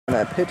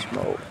that pitch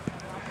mode.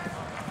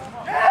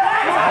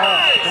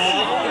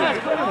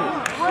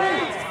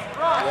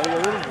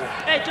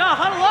 Hey, John,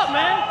 huddle up,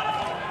 man.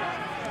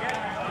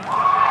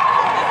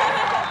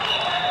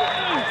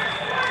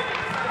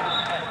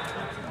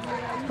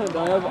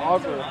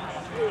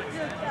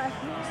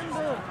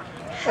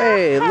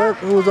 Hey, look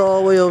who's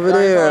all the way over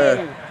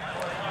there.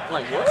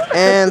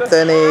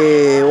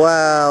 Anthony.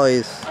 Wow,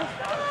 he's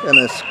in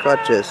his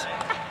crutches.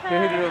 Who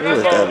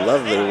is that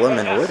lovely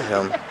woman with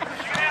him?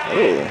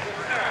 Ooh.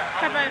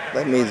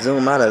 Let me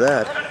zoom out of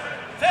that.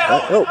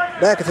 Oh,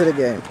 back into the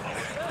game.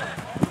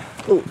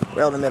 Ooh,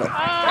 right in the middle.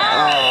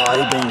 Oh,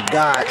 he been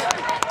got.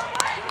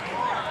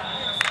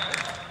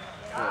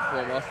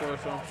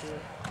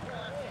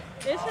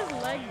 Is his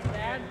leg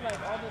bad like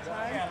all the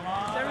time?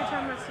 'Cause every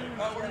time I see him,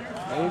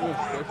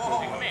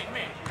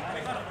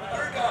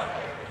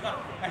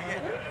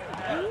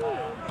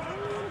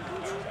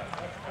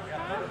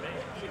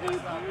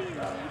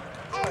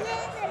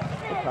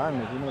 What time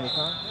is it? You know the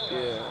time?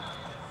 Yeah.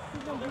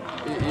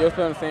 You're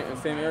from the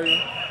same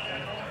area?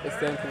 It's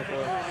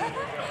 10:24.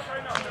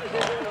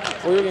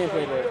 Where you getting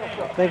played at?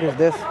 I think it's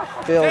this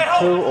field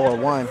 2 or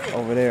 1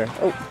 over there.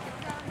 Oh.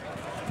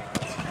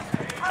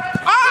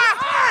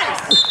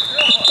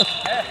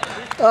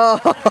 Oh.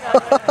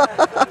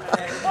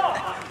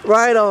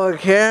 Right on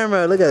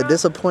camera. Look at the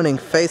disappointing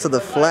face of the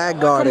flag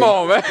guarding. Come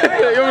on, man.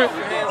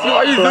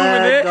 Why you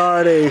zooming in?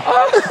 Guarding.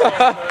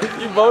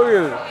 You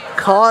bogus.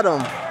 Caught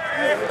him.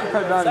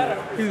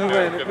 He's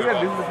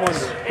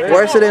disappointed.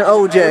 Worse than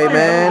OJ,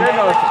 man.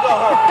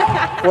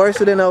 Worse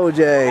than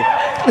OJ.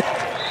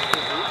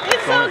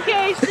 it's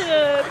okay,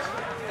 Shib.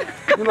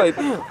 You're like,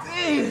 damn.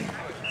 Hey,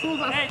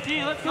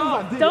 G, let's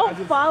go. Don't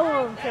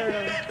follow him,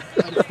 Turtle.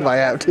 If I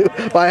have to.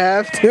 If I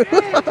have to.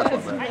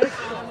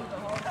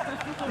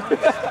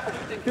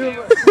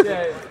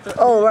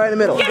 Oh, right in the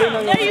middle. There you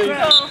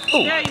go.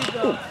 There you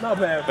go. Not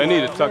bad. They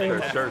need to tuck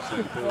their shirts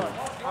in too.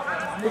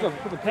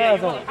 Put the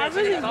pads on. I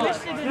really wish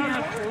they didn't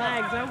have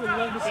flags. I would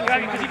love to see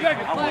somebody. Because you got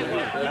your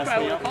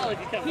flag.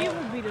 He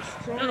would be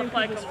destroying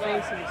people's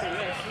faces.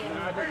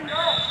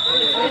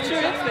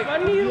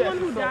 Wasn't he the one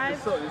who died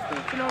for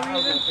no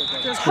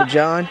reason? For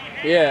John?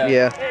 Yeah.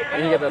 Yeah.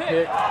 And he got that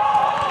pick.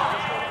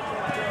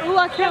 Ooh,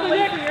 I can't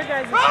wait for your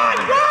guys' Run!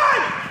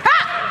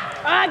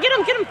 Get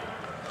him, get him!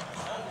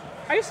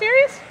 Are you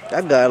serious?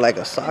 That guy like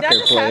a soccer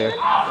player.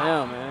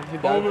 Damn, man. He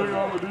died.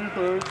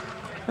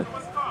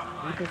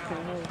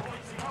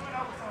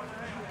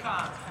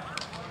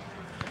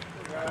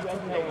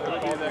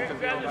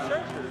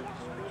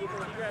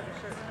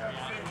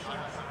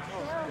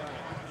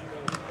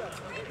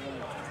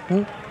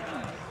 Hmm?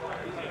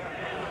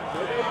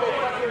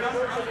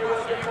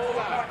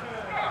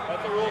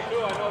 That's a rule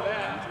too, I know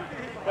that.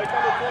 Like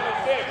number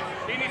 26,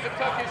 he needs to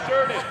tuck his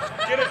shirt in.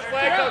 Get his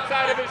flags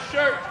outside of his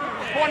shirt.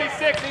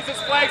 26 needs his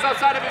flags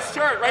outside of his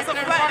shirt. Right there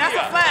in front of you. That's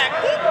a flag.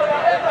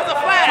 That's a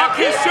flag. Tuck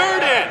his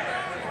shirt in.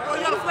 Oh,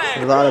 you got a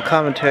flag. A lot of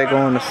commentary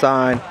going to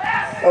sign.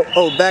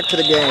 Oh, back to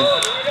the game.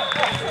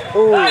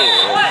 Ooh. There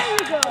you go.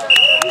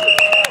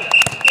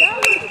 That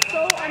was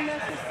so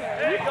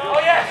unnecessary. Oh,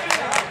 yes.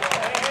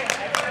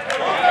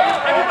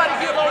 Everybody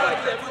give up.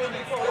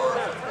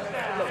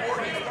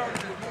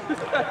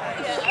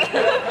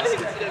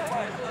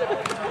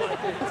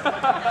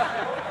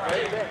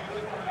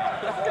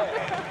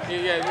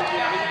 Yeah, this is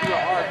your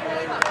arc,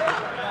 man.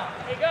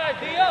 Hey, guys,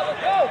 D up.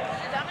 Let's go.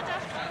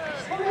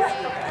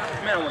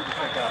 Man, I want to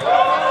check out.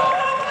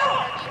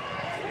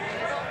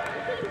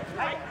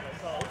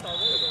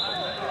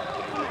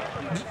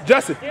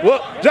 Justin,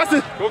 what?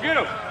 Justin, go get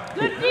him.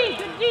 Good D,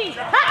 good D.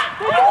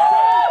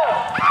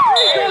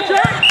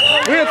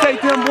 We'll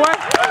take them, boy.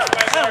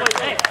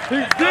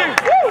 He's deep.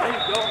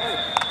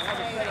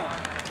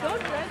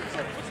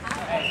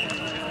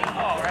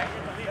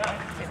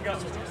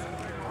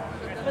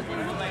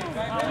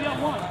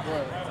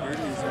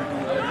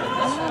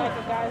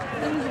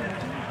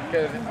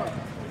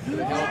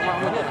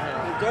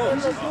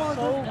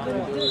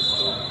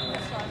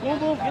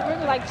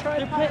 Like try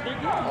to put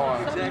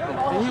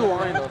And he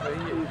won though, so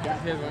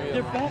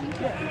they're back.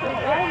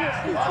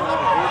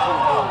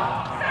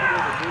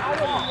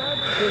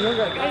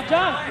 Hey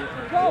John,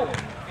 go.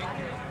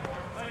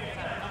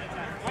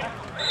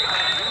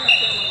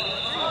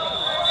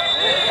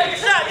 Take a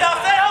shot, y'all.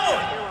 Stay home.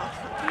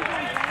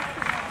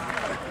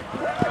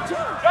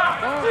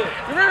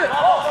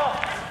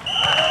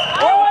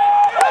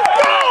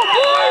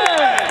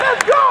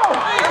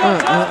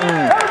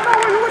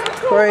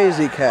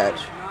 Crazy catch.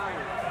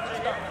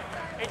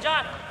 Hey,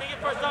 John, take it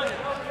first down.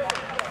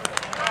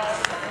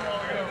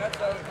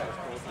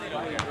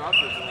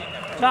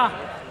 John,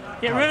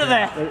 get rid of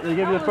that. They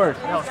give you the first.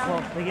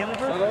 They give it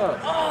first?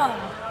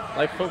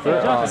 Like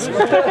football.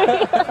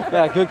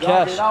 Yeah, good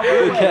catch.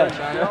 Good catch.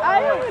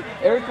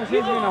 Every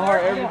conceding in the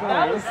heart every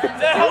time.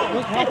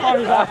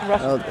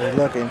 Oh, he's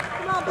looking.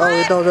 Oh,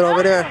 he throws it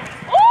over there.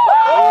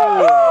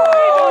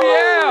 Oh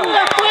yeah!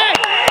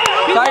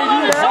 That's how you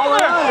do that.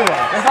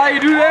 That's how you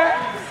do that.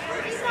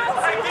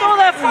 Throw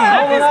that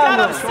got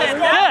upset.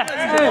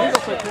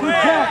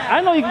 Yeah.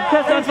 I know you can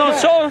catch that on the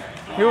shoulder.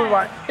 You were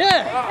right.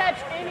 Yeah.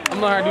 I'm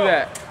learning how to do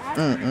that.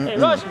 Hey,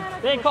 Rush,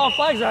 they ain't call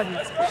flags on you.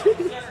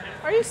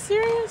 Are you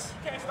serious?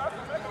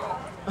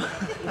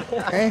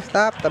 Can't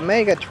stop the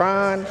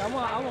Megatron. I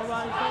want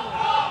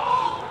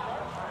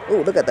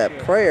Ooh, look at that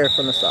prayer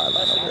from the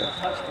sideline over there.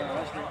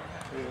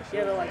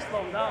 Yeah, they're like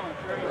slow down.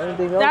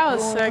 Anything else? that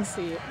was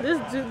sexy.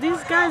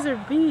 These guys are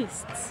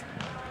beasts.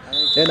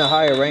 They're in a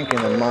higher ranking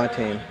than my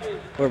team.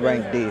 We're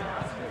ranked D.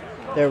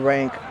 They're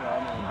ranked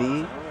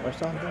B or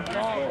something.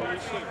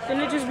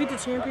 Didn't it just beat the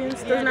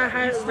champions? Doesn't that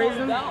raise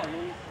them?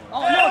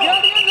 Oh, no, get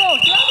out the end zone.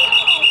 Get out the end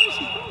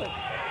zone.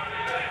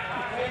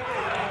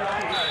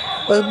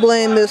 Let's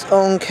blame this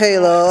on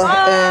Kayla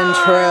and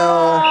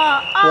Trell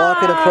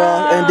walking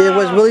across, and then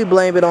let's really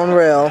blame it on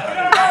Rel.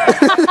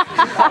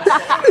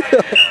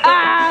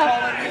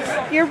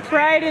 Your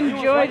pride and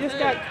joy just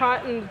got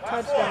caught in the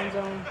touchdown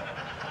zone.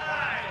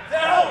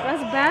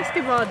 That's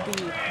basketball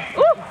D.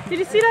 Ooh, did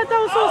you see that? That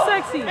was so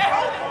sexy.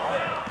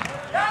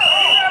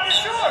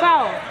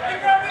 Foul.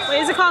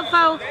 Wait, is it called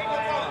foul?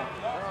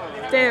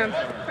 Damn,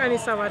 I need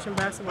to stop watching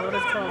basketball. What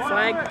is it called?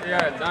 Flag?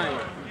 Yeah, dying.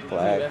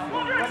 Flag.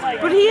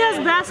 But he has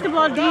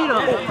basketball D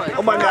though.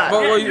 Oh my God.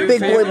 But what you Big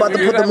saying, boy about to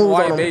you put the have moves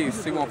wide on him.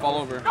 base, he won't fall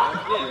over.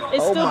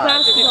 It's still my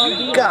basketball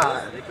D.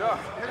 God.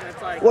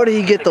 Where did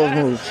he get those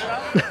moves?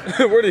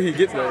 Where did he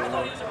get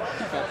those?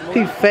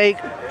 He fake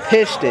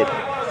pitched it.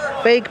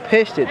 Fake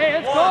pitched it. Hey,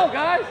 let's go,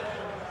 guys.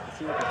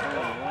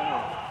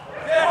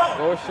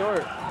 Go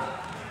short.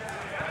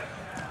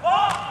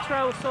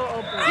 Trey was so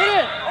open.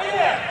 Get it.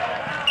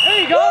 There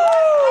you go.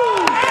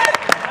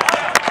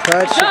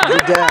 Touch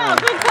it down.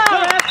 Good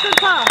call, Ref. Good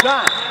call.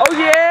 Oh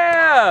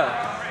yeah!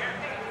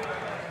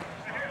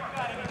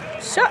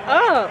 Shut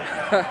up.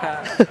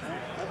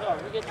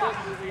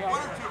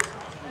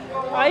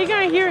 Why you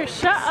gonna hear it?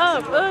 Shut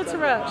up.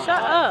 Terrell.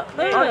 Shut up.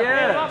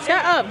 yeah.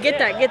 Shut up. Get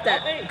that. Get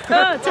that.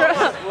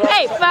 Terrell.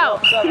 Hey, foul.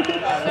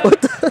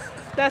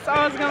 That's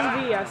all it's gonna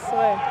be, I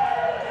swear.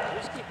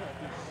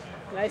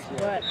 Nice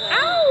butt.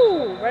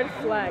 Ow! Red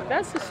flag.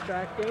 That's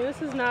distracting.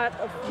 This is not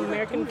an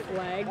American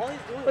flag.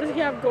 What does he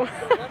have going?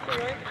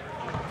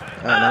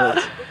 I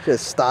know.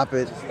 Just stop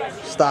it.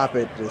 Stop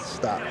it. Just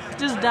stop.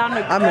 Just down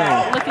the I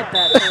mean- Look at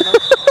that.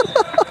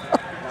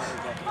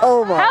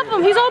 Oh my. Help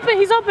him. He's open.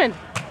 He's open.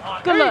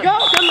 Good luck.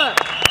 Good luck.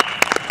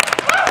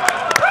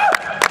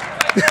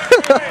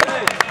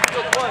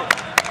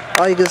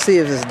 All you can see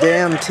is his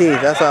damn teeth.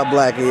 That's how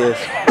black he is.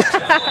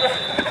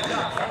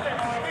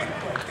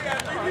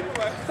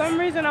 For some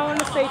reason I want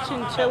to say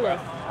chinchilla.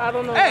 I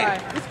don't know why.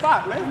 Good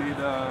spot, man.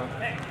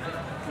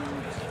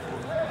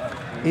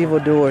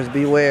 Evildoers,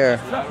 beware.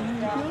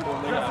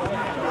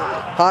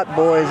 Hot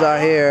boys are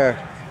here.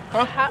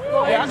 Hot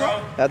boys.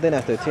 I think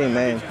that's their team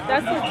name.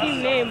 That's their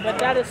team name, but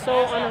that is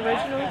so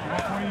unoriginal.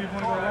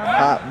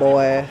 Hot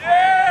boy.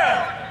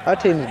 Our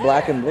team is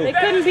black and blue. They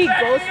couldn't be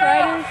Ghost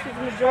Riders. It's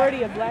the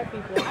majority of black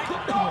people.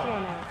 Come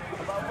on now.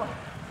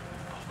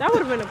 That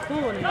would have been a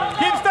cool one.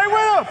 Keep stay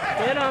with him.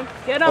 Get him.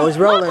 Get him. Oh, he's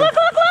rolling. Look.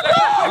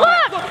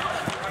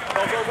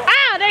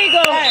 Ah, there you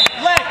go.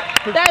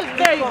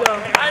 There you go.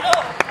 I know.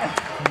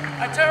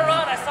 I turned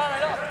around, I saw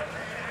it up.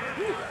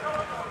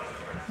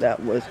 That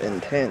was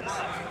intense.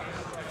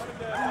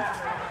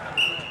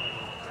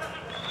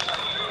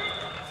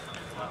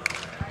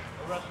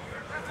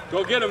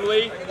 Go get him,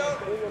 Lee.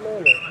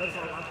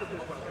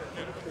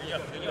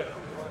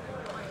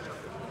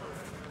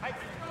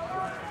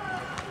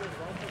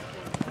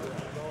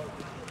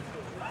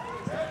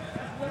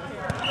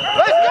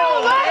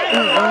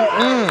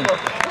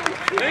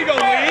 There you go,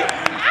 Lee.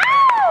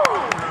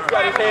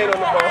 Got his hand on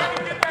the ball.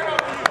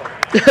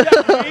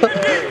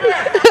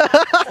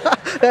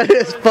 That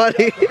is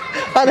funny.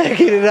 How the heck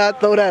he did not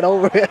throw that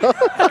over him?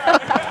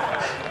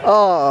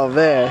 Oh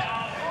man.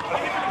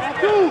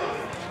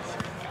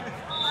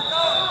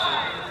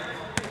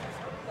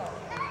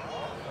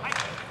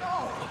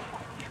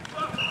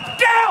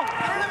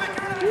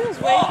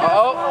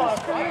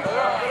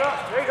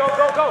 There you go,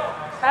 go.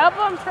 Help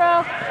him,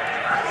 Trell.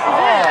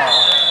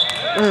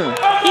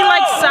 He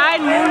like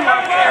side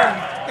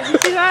moonwalked. Did you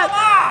see that?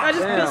 That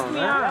just pissed me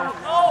off.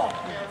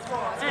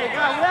 Hey,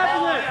 guys, what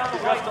happened there?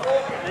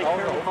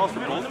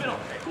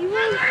 He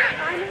was,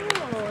 I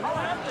know.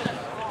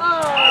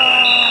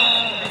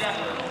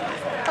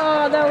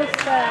 Oh, that was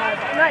sad.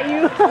 Not you.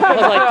 I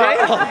was like,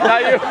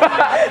 damn.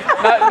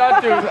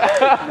 Not you.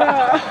 No.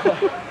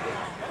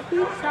 He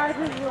tried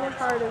his little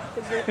hardest to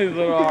get. His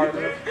little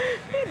hardest.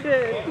 He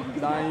did.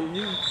 Dying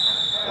you.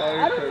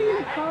 I don't need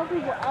to call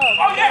people up.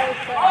 That was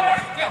sad.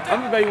 I'm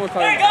just betting you won't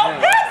talk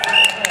about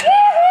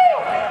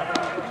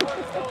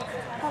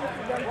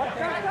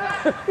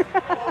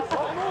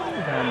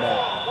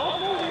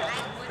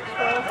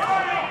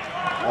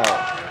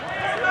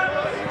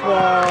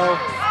Well,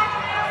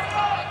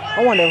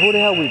 I wonder who the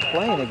hell we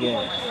playing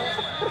against.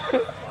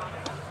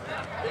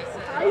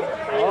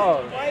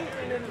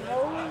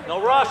 No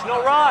rush,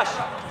 no rush.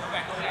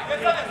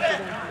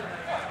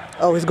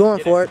 Oh, he's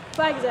going for it.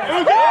 Flag is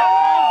out.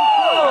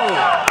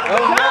 That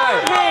was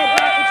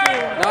nice.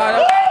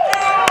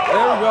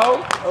 There we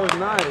go. That was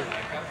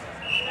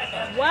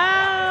nice.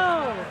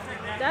 Wow.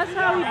 That's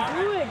how we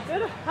do it.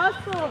 Good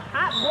hustle,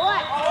 hot boy.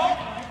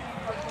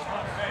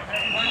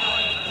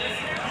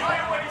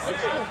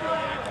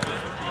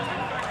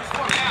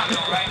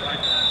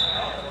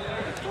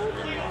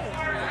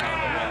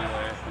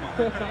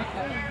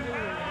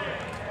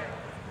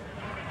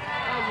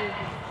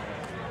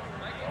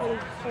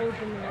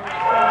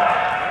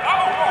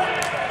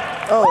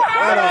 Oh,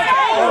 right on.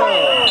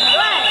 Oh.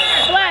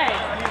 Flag.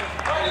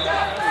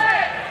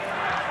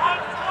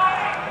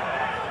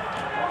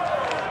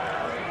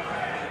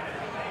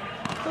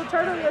 So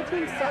Turtle, your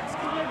team sucks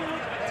compared to me?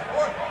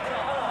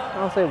 I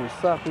don't say we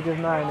suck, we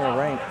just not in their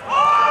rank.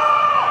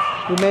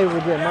 We maybe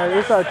would get murdered.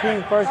 It's our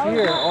team first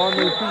year, all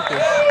new people.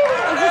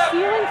 Is the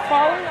ceiling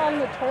falling on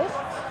the turf?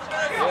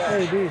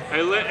 Maybe.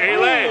 Hey,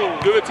 Lay,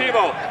 do the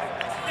Tebow.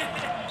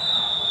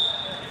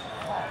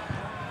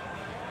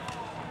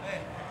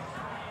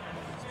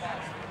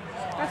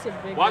 That's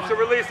a big Watch one. the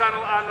release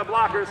on the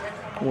blockers.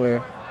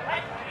 Where?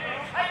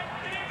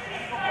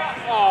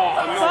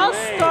 Oh, False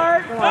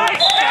start. False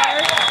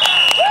start.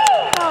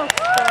 False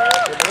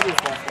start.